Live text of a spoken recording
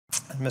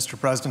Mr.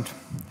 President,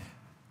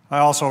 I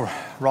also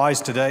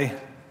rise today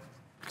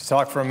to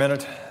talk for a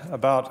minute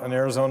about an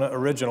Arizona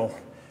original,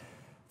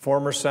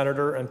 former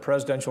Senator and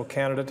presidential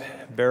candidate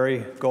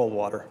Barry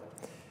Goldwater.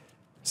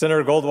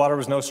 Senator Goldwater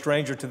was no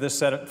stranger to this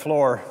Senate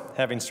floor,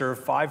 having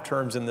served 5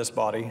 terms in this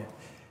body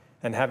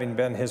and having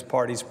been his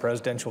party's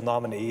presidential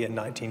nominee in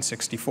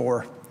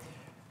 1964.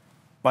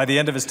 By the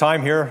end of his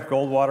time here,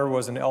 Goldwater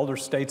was an elder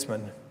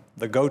statesman,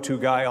 the go-to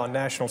guy on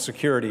national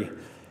security,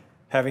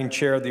 having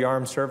chaired the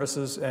Armed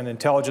Services and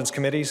Intelligence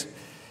Committees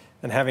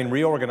and having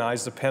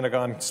reorganized the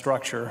Pentagon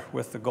structure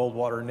with the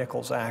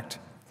Goldwater-Nichols Act.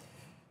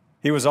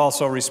 He was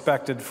also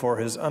respected for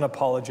his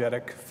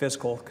unapologetic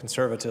fiscal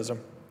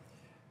conservatism.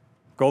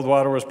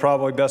 Goldwater was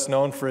probably best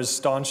known for his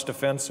staunch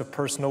defense of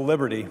personal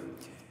liberty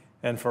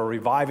and for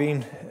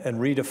reviving and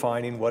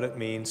redefining what it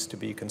means to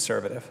be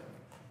conservative.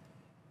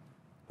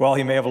 While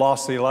he may have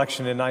lost the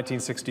election in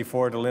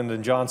 1964 to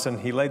Lyndon Johnson,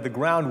 he laid the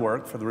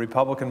groundwork for the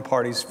Republican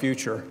Party's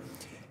future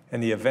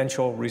and the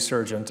eventual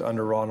resurgence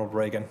under Ronald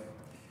Reagan.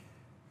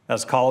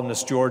 As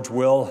columnist George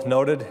Will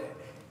noted,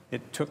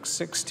 it took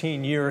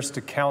 16 years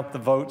to count the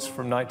votes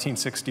from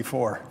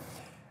 1964,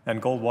 and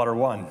Goldwater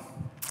won.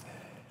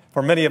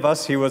 For many of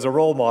us, he was a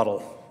role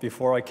model.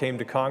 Before I came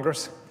to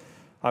Congress,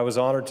 I was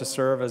honored to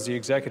serve as the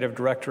executive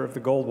director of the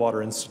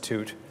Goldwater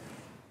Institute,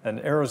 an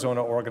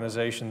Arizona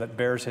organization that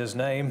bears his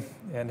name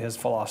and his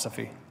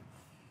philosophy.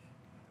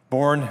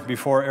 Born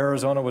before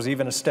Arizona was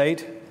even a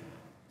state,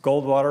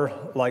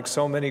 Goldwater, like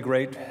so many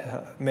great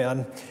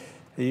men,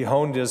 he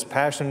honed his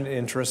passionate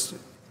interest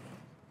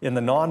in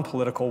the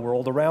non-political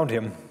world around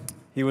him.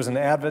 He was an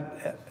avid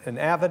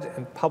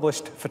and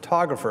published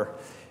photographer.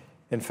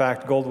 In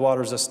fact,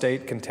 Goldwater's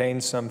estate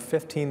contains some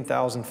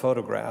 15,000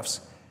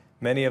 photographs,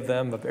 many of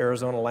them of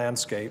Arizona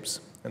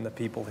landscapes and the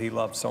people he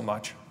loved so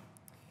much.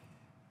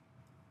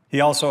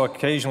 He also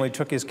occasionally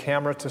took his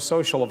camera to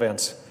social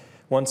events,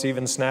 once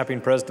even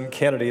snapping President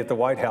Kennedy at the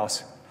White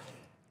House.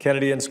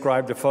 Kennedy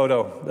inscribed the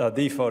photo,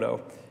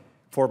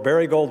 "For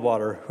Barry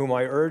Goldwater, whom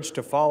I urge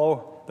to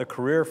follow the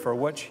career for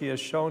which he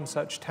has shown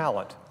such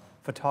talent,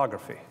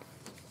 photography."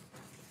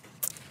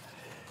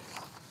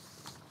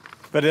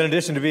 But in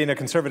addition to being a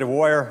conservative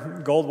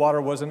warrior,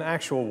 Goldwater was an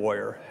actual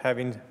warrior,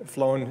 having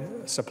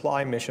flown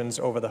supply missions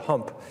over the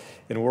hump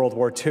in World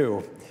War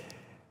II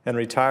and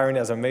retiring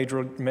as a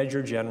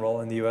major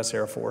general in the U.S.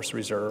 Air Force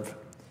Reserve.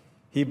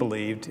 He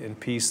believed in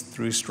peace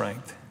through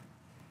strength.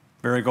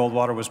 Barry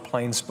Goldwater was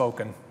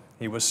plain-spoken.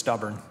 He was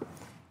stubborn.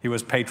 He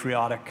was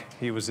patriotic.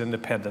 He was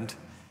independent.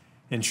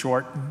 In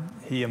short,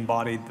 he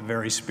embodied the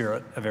very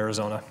spirit of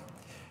Arizona.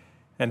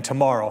 And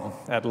tomorrow,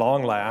 at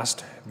long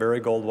last, Barry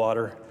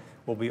Goldwater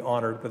will be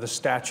honored with a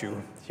statue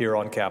here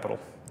on Capitol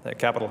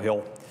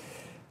Hill,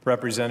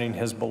 representing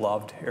his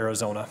beloved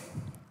Arizona.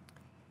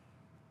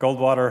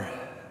 Goldwater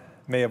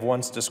may have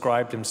once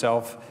described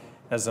himself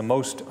as the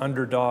most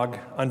underdog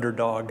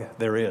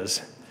there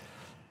is,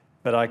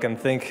 but I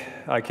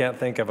can't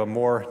think of a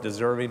more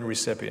deserving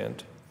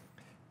recipient,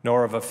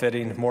 nor of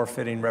a more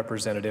fitting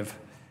representative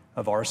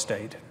of our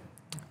state.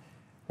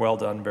 Well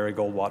done, Barry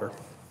Goldwater.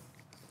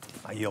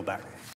 I yield back.